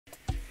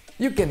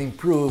You can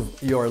improve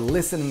your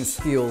listening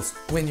skills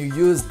when you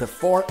use the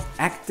 4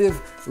 active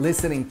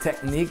listening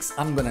techniques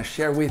I'm gonna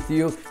share with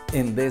you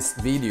in this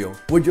video.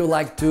 Would you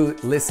like to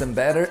listen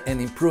better and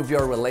improve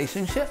your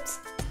relationships?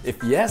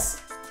 If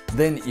yes,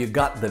 then you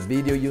got the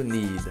video you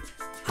need.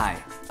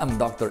 Hi, I'm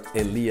Dr.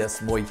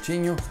 Elias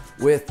Moitinho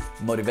with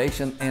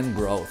Motivation and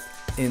Growth.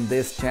 In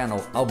this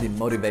channel, I'll be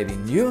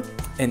motivating you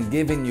and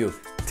giving you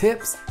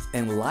tips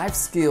and life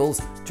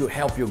skills to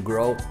help you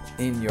grow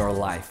in your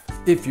life.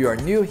 If you are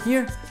new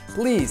here,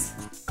 please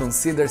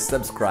consider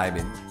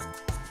subscribing.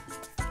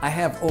 I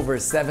have over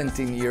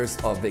 17 years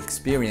of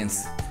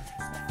experience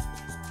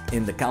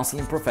in the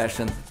counseling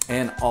profession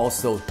and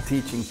also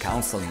teaching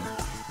counseling.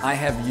 I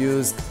have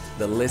used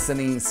the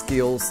listening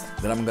skills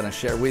that I'm gonna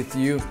share with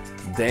you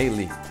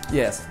daily.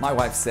 Yes, my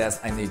wife says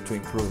I need to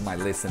improve my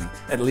listening.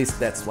 At least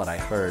that's what I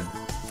heard.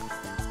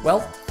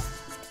 Well,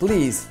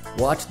 please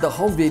watch the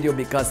whole video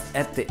because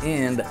at the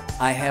end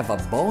I have a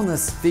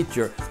bonus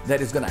feature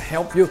that is gonna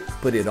help you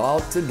put it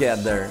all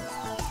together.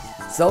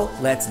 So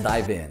let's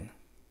dive in.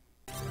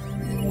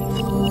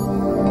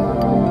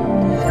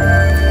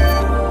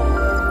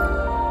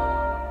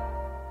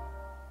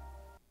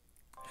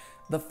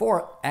 The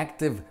 4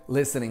 active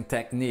listening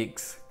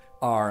techniques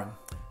are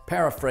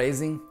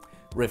paraphrasing,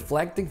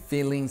 reflecting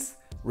feelings,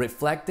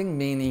 reflecting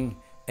meaning,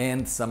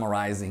 and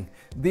summarizing.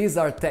 These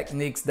are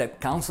techniques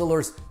that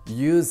counselors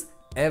use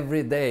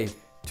every day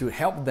to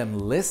help them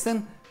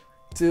listen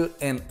to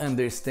and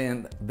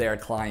understand their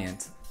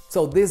clients.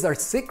 So these are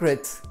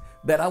secrets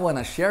that I want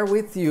to share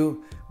with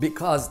you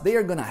because they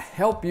are going to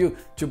help you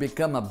to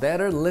become a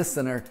better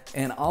listener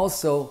and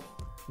also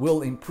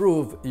will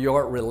improve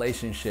your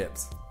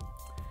relationships.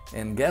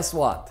 And guess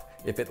what?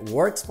 If it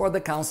works for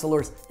the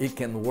counselors, it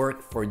can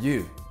work for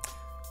you.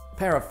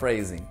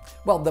 Paraphrasing.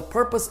 Well, the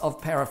purpose of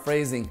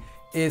paraphrasing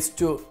is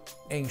to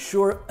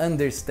ensure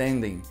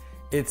understanding.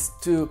 It's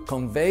to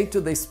convey to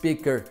the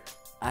speaker,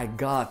 I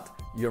got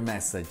your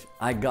message.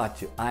 I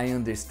got you. I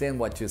understand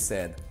what you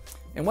said.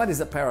 And what is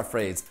a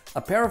paraphrase?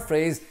 A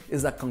paraphrase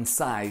is a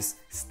concise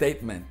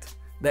statement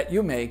that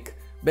you make,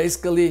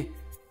 basically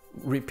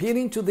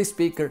repeating to the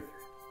speaker,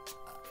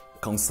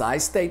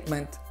 concise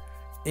statement,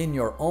 in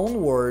your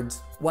own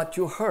words, what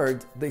you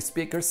heard the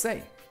speaker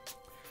say.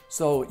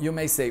 So you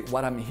may say,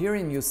 what I'm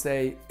hearing you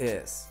say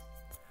is,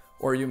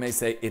 or you may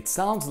say, it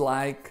sounds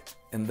like,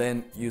 and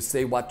then you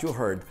say what you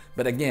heard.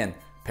 But again,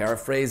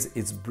 paraphrase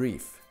is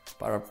brief.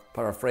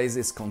 Paraphrase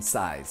is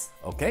concise,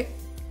 okay?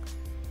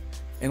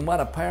 And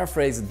what a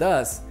paraphrase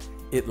does,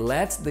 it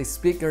lets the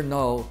speaker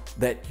know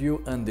that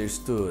you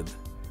understood.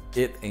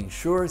 It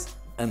ensures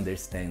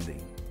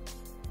understanding.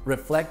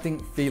 Reflecting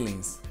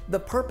feelings. The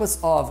purpose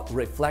of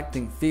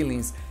reflecting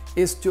feelings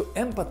is to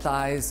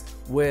empathize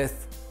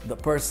with the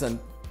person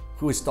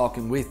who is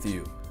talking with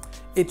you.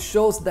 It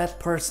shows that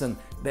person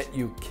that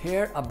you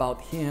care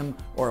about him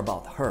or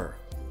about her.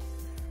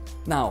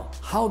 Now,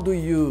 how do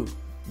you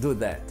do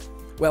that?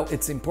 Well,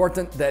 it's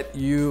important that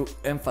you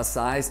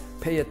emphasize,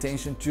 pay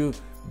attention to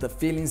the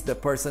feelings the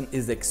person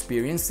is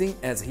experiencing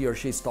as he or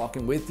she is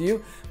talking with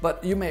you,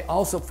 but you may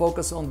also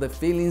focus on the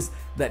feelings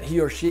that he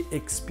or she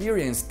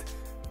experienced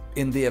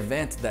in the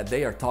event that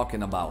they are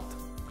talking about.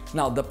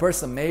 Now, the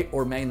person may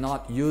or may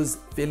not use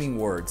feeling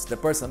words. The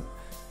person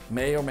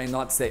may or may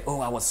not say,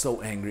 oh, I was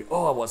so angry,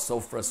 oh, I was so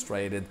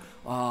frustrated,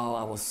 oh,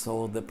 I was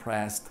so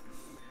depressed.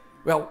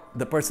 Well,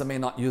 the person may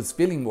not use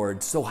feeling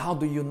words, so how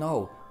do you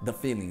know the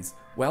feelings?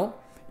 Well,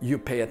 you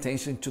pay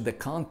attention to the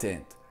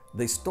content,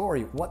 the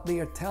story, what they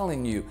are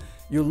telling you.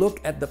 You look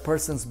at the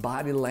person's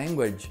body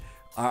language.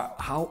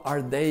 How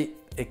are they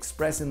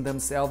expressing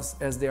themselves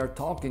as they are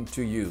talking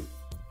to you?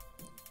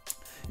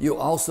 You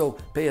also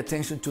pay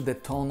attention to the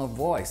tone of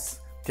voice,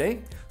 okay?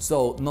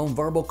 So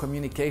nonverbal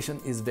communication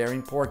is very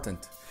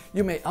important.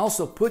 You may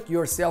also put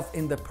yourself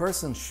in the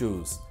person's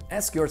shoes.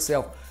 Ask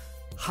yourself,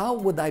 how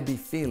would I be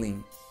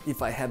feeling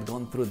if I had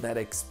gone through that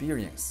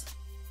experience?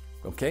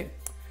 Okay?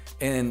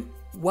 And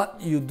what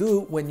you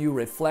do when you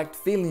reflect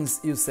feelings,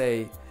 you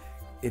say,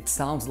 it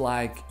sounds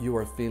like you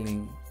are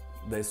feeling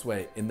this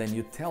way. And then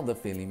you tell the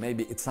feeling.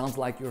 Maybe it sounds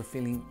like you're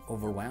feeling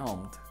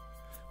overwhelmed.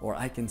 Or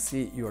I can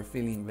see you're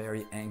feeling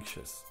very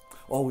anxious.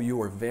 Oh, you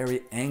were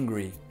very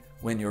angry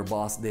when your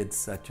boss did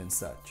such and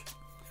such.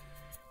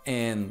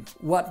 And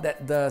what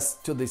that does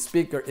to the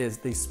speaker is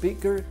the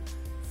speaker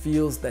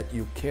feels that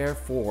you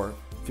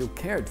feel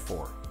cared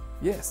for.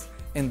 Yes,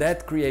 and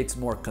that creates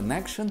more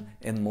connection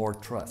and more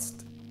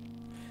trust.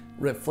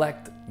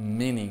 Reflect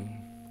meaning.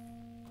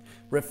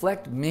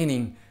 Reflect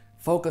meaning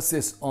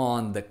focuses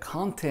on the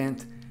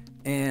content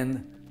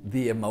and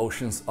the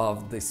emotions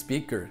of the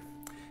speaker.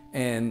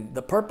 And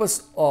the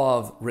purpose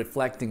of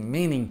reflecting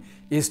meaning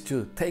is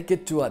to take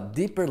it to a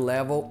deeper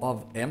level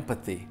of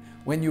empathy.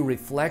 When you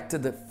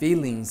reflected the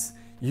feelings,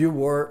 you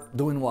were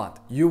doing what?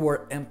 You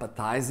were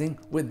empathizing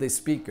with the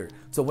speaker.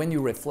 So when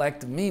you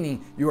reflect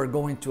meaning, you are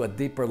going to a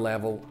deeper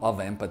level of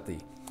empathy.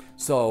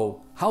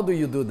 So how do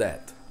you do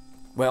that?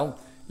 Well,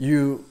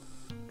 you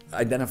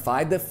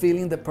identify the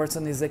feeling the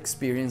person is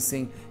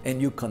experiencing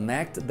and you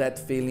connect that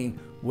feeling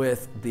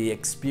with the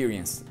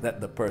experience that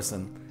the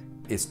person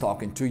is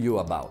talking to you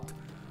about.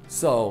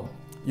 So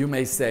you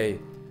may say,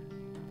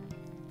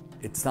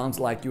 it sounds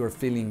like you are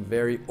feeling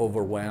very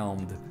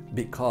overwhelmed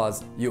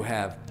because you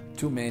have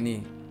too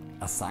many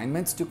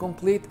assignments to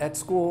complete at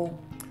school,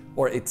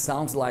 or it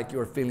sounds like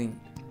you're feeling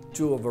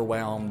too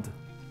overwhelmed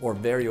or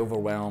very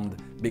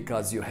overwhelmed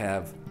because you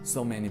have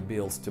so many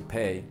bills to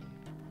pay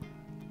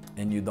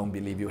and you don't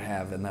believe you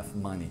have enough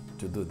money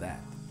to do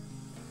that.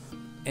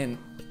 And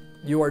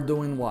you are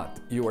doing what?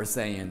 You are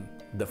saying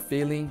the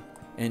feeling,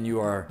 and you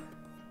are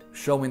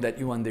showing that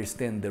you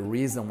understand the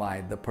reason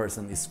why the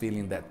person is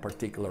feeling that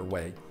particular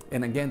way.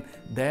 And again,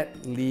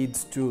 that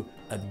leads to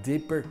a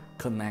deeper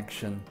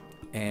connection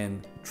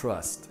and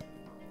trust.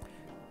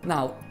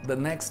 Now, the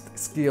next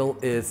skill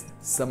is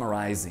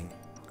summarizing.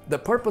 The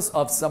purpose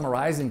of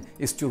summarizing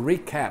is to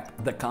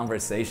recap the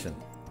conversation,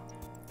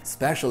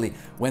 especially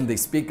when the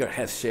speaker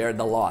has shared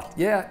a lot.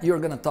 Yeah, you're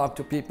gonna talk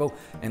to people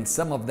and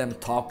some of them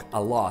talk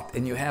a lot,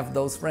 and you have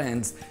those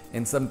friends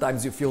and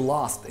sometimes you feel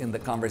lost in the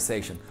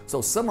conversation.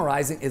 So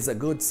summarizing is a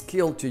good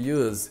skill to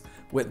use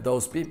with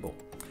those people.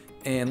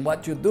 And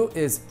what you do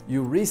is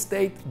you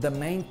restate the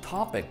main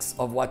topics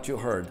of what you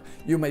heard.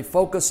 You may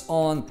focus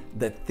on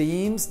the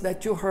themes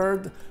that you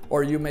heard,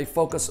 or you may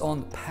focus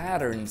on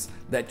patterns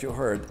that you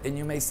heard. And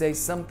you may say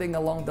something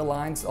along the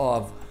lines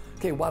of,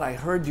 okay, what I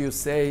heard you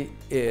say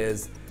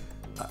is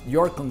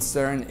your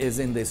concern is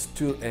in these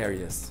two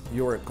areas.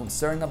 You're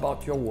concerned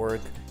about your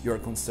work, you're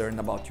concerned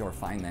about your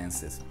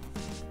finances.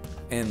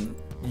 And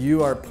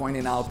you are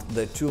pointing out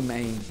the two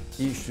main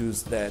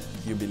issues that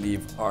you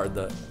believe are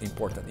the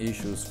important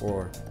issues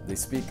for the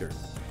speaker.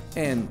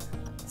 And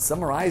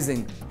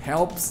summarizing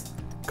helps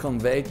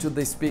convey to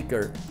the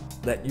speaker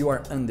that you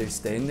are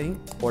understanding,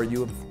 or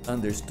you've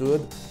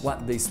understood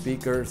what the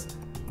speaker's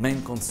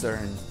main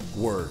concerns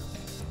were.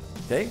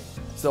 Okay?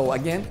 So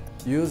again,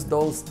 use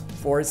those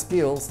 4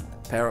 skills: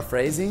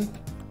 paraphrasing,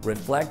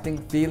 reflecting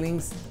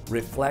feelings,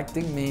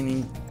 reflecting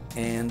meaning,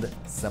 and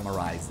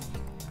summarizing.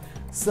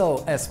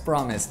 So, as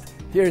promised,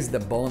 here's the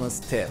bonus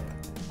tip.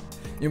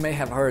 You may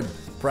have heard,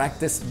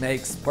 practice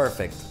makes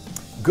perfect.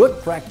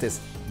 Good practice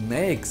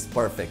makes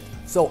perfect.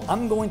 So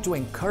I'm going to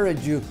encourage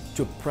you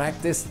to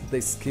practice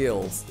the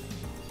skills.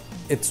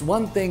 It's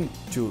one thing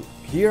to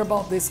hear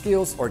about the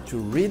skills or to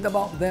read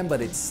about them, but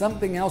it's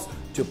something else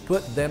to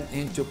put them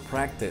into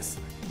practice.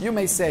 You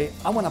may say,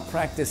 I want to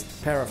practice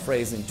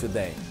paraphrasing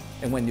today.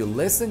 And when you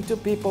listen to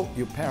people,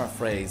 you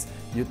paraphrase.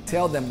 You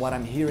tell them what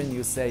I'm hearing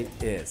you say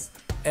is.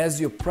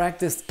 As you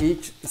practice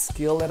each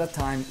skill at a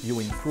time, you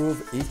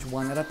improve each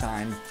one at a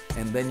time,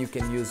 and then you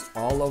can use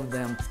all of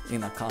them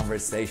in a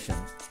conversation.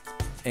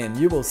 And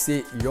you will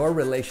see your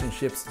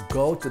relationships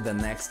go to the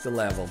next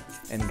level.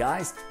 And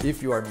guys,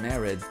 if you are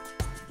married,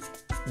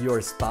 your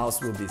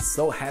spouse will be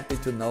so happy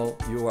to know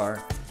you are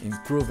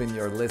improving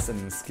your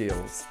listening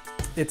skills.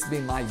 It's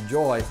been my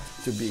joy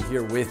to be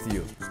here with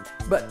you.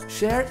 But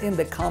share in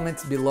the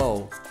comments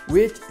below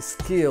which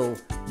skill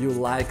you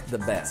like the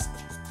best.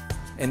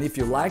 And if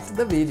you liked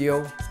the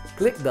video,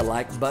 click the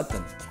like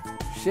button,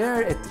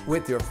 share it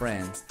with your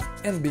friends,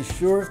 and be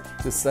sure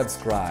to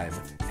subscribe.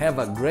 Have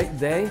a great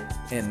day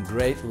and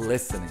great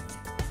listening.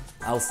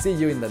 I'll see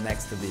you in the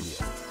next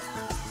video.